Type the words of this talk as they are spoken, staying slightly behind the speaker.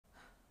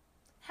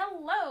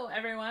Hello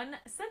everyone!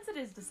 Since it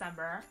is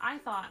December, I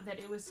thought that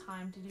it was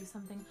time to do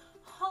something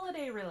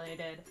holiday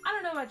related. I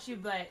don't know about you,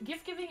 but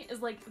gift giving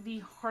is like the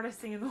hardest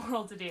thing in the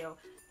world to do.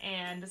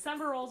 And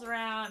December rolls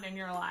around and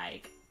you're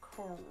like,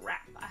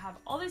 crap, I have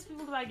all these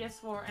people to buy gifts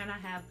for and I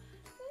have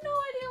no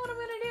idea what I'm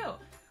gonna do.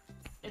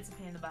 It's a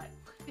pain in the butt.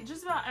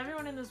 Just about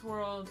everyone in this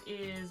world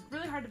is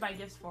really hard to buy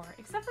gifts for,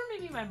 except for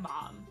maybe my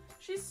mom.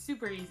 She's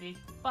super easy.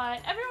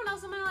 But everyone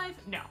else in my life,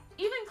 no.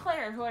 Even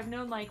Claire, who I've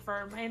known like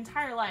for my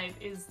entire life,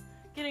 is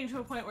getting to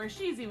a point where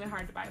she's even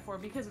hard to buy for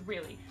because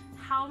really,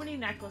 how many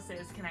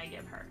necklaces can I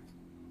give her?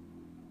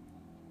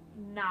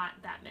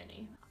 Not that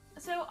many.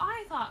 So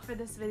I thought for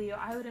this video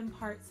I would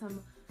impart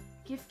some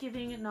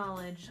gift-giving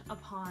knowledge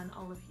upon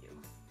all of you.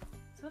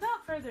 So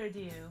without further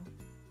ado,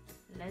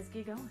 let's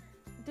get going.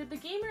 Did the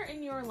gamer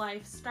in your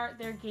life start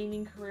their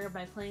gaming career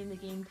by playing the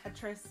game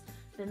Tetris?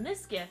 Then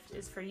this gift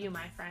is for you,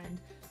 my friend.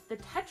 The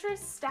Tetris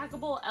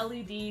Stackable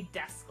LED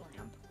Desk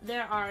Lamp.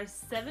 There are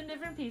 7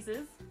 different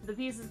pieces. The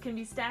pieces can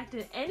be stacked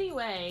in any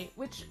way,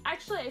 which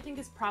actually I think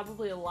is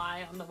probably a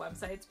lie on the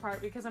website's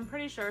part, because I'm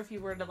pretty sure if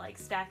you were to like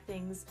stack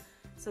things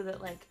so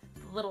that like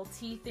the little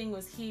T thing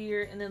was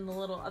here and then the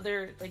little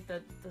other, like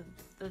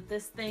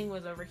this thing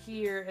was over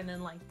here and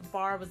then like the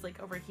bar was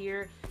like over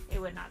here, it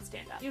would not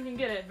stand up. You can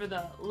get it for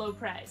the low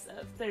price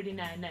of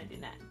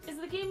 $39.99. Is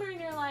the gamer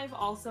in your life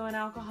also an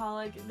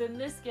alcoholic? Then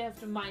this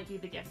gift might be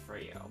the gift for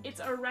you.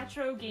 It's a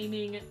retro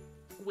gaming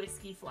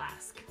whiskey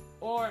flask,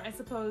 or I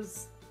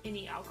suppose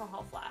any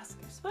alcohol flask.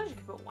 I suppose you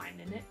could put wine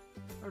in it,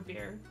 or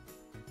beer.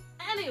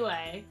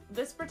 Anyway,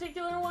 this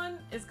particular one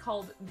is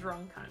called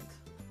Drunk Hunt.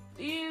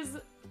 These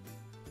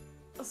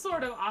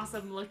sort of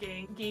awesome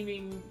looking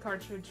gaming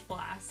cartridge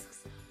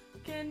flasks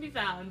can be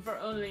found for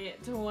only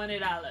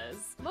 $20.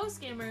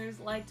 Most gamers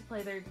like to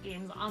play their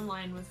games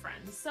online with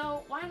friends,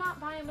 so why not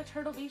buy them a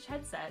Turtle Beach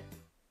headset?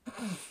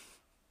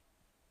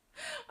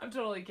 I'm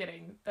totally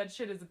kidding. That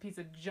shit is a piece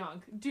of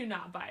junk. Do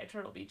not buy a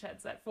Turtle Beach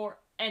headset for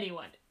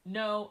anyone.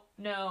 No,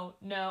 no,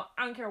 no.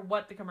 I don't care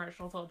what the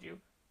commercial told you.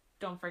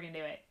 Don't friggin'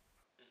 do it.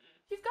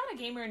 If you've got a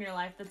gamer in your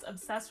life that's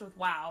obsessed with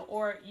WoW,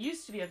 or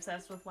used to be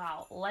obsessed with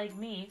WoW, like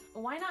me,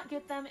 why not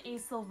get them a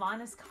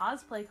Sylvanas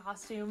cosplay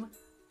costume?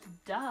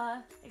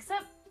 Duh.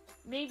 Except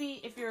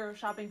maybe if you're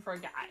shopping for a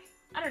guy.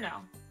 I don't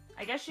know.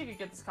 I guess you could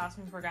get this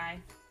costume for a guy.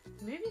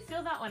 Maybe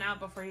feel that one out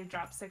before you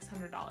drop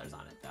 $600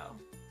 on it though.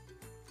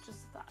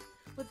 Just a thought.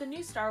 With the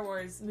new Star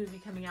Wars movie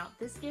coming out,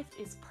 this gift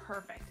is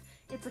perfect.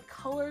 It's a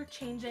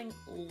color-changing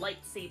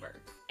lightsaber.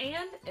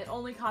 And it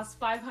only costs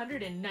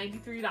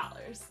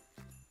 $593.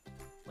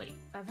 Wait,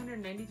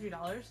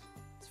 $593?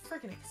 It's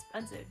freaking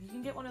expensive. You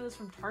can get one of those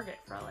from Target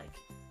for like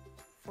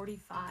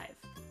 $45.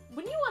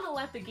 When you want to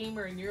let the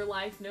gamer in your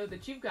life know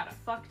that you've got a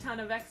fuck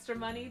ton of extra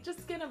money,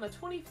 just get them a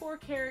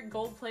 24-karat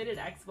gold-plated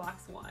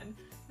Xbox One.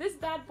 This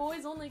bad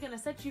boy's only gonna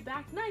set you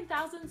back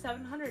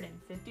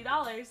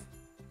 $9,750.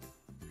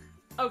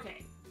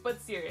 Okay,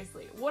 but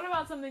seriously, what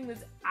about something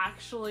that's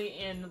actually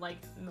in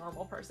like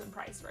normal person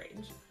price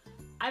range?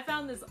 I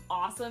found this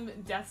awesome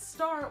Death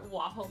Star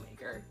waffle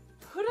maker.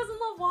 Who doesn't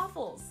love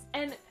waffles?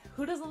 And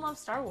who doesn't love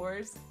Star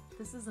Wars?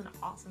 This is an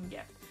awesome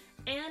gift.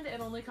 And it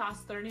only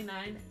costs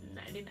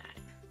 $39.99.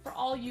 For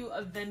all you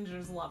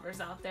Avengers lovers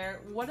out there,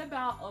 what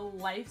about a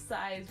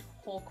life-size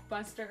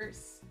Hulkbuster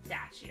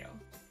statue?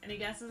 Any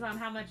guesses on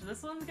how much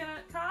this one's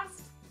gonna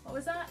cost? What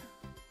was that?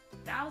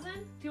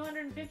 $1,000?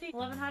 $250?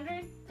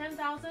 $1,100?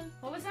 $10,000?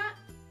 What was that?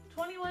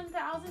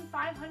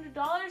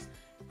 $21,500?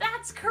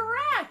 That's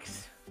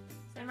correct!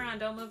 Simran,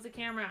 don't move the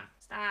camera.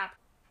 Stop.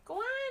 Go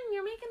on,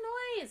 you're making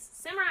noise.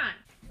 Simran,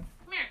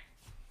 come here.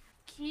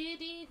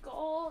 Kitty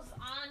goes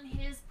on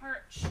his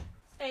perch.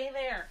 Stay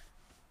there.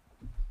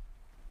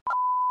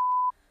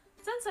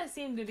 Since I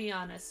seem to be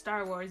on a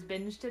Star Wars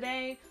binge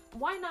today,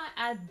 why not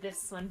add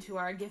this one to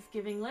our gift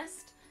giving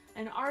list?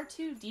 An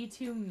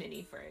R2-D2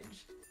 mini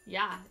fridge.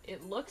 Yeah,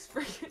 it looks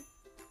freaking...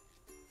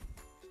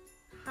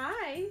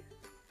 Hi.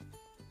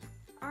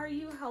 Are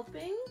you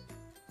helping?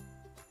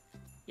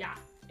 Yeah,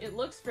 it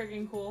looks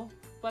freaking cool,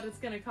 but it's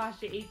gonna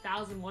cost you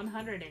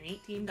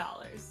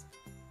 $8,118.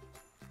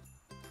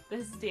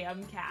 This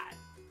damn cat.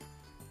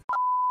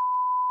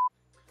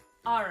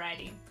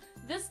 Alrighty,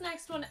 this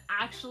next one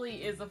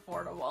actually is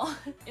affordable.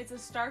 It's a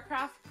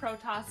StarCraft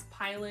Protoss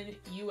Pylon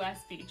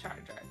USB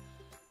charger.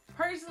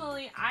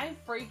 Personally, I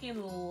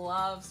freaking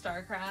love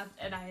StarCraft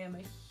and I am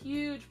a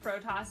huge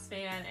Protoss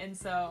fan, and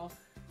so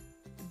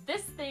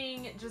this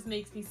thing just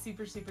makes me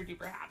super, super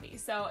duper happy.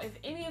 So if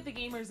any of the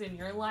gamers in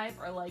your life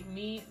are like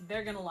me,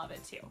 they're gonna love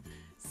it too.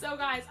 So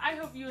guys, I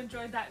hope you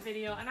enjoyed that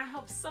video, and I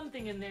hope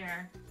something in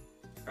there,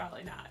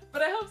 probably not,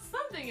 but I hope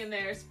something in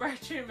there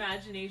sparked your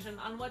imagination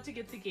on what to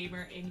get the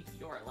gamer in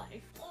your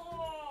life.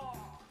 Oh.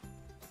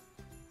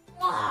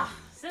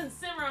 Since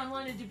Simran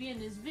wanted to be in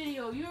this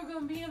video, you're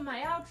gonna be in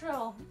my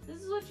outro.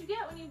 This is what you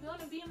get when you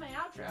want to be in my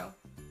outro.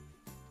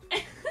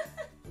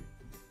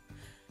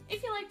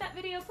 If you liked that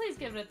video, please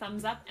give it a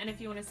thumbs up, and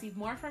if you want to see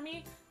more from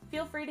me,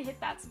 feel free to hit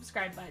that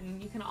subscribe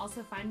button. You can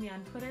also find me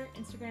on Twitter,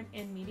 Instagram,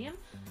 and Medium.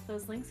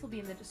 Those links will be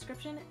in the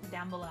description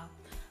down below.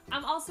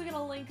 I'm also going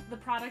to link the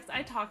products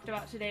I talked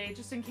about today,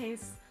 just in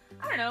case,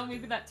 I don't know,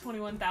 maybe that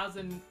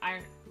 $21,000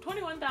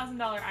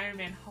 Iron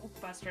Man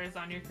Hulkbuster is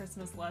on your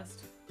Christmas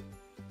list.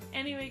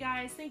 Anyway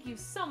guys, thank you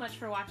so much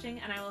for watching,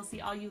 and I will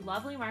see all you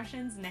lovely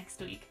Martians next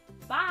week.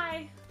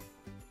 Bye!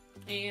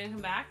 Are you gonna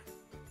come back?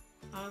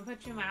 I'm gonna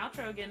put you in my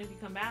outro again if you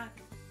come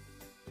back.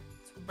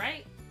 That's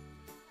right.